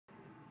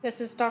This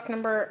is stock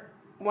number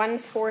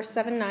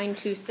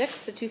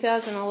 147926, a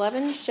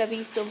 2011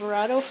 Chevy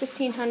Silverado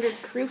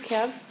 1500 crew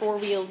cab,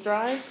 4-wheel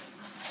drive.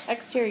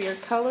 Exterior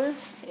color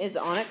is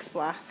onyx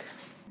black.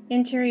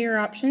 Interior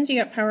options,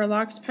 you got power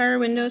locks, power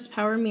windows,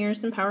 power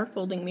mirrors, and power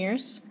folding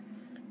mirrors.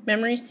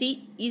 Memory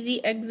seat,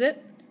 easy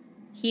exit,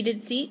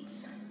 heated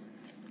seats,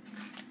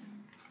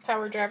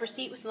 power driver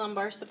seat with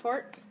lumbar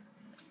support,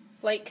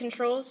 light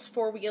controls,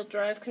 4-wheel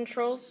drive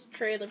controls,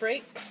 trailer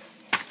brake,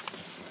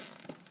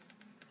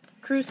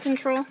 cruise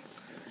control,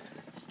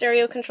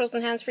 stereo controls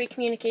and hands-free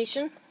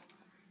communication,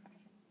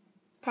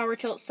 power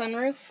tilt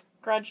sunroof,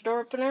 garage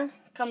door opener,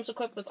 comes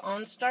equipped with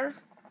OnStar,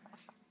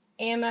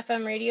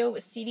 AM/FM radio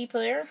with CD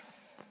player,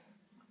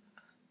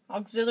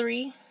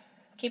 auxiliary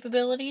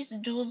capabilities,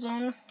 dual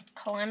zone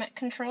climate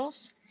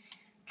controls,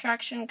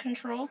 traction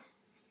control,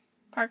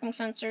 parking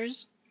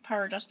sensors,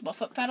 power adjustable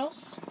foot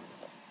pedals.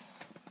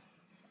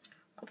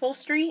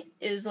 Upholstery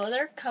is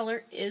leather,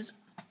 color is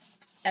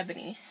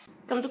ebony.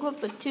 Comes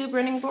equipped with 2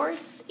 running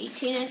boards,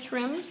 18-inch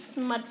rims,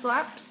 mud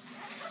flaps,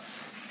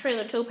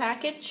 trailer tow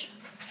package,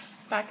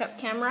 backup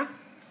camera.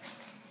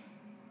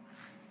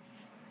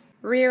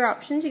 Rear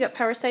options, you got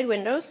power side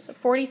windows,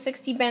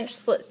 40/60 bench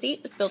split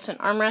seat with built-in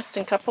armrest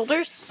and cup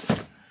holders,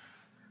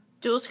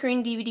 dual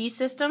screen DVD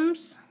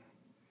systems,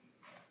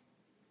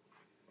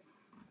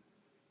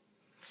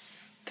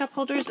 cup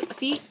holders at the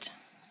feet,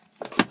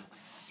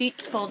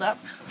 seats fold up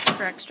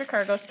for extra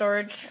cargo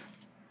storage.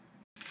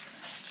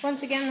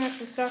 Once again,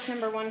 this is stock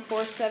number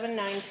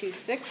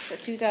 147926, a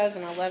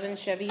 2011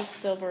 Chevy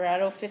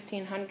Silverado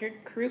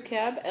 1500 crew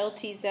cab,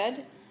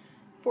 LTZ,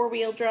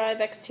 4-wheel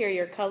drive.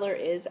 Exterior color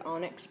is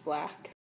onyx black.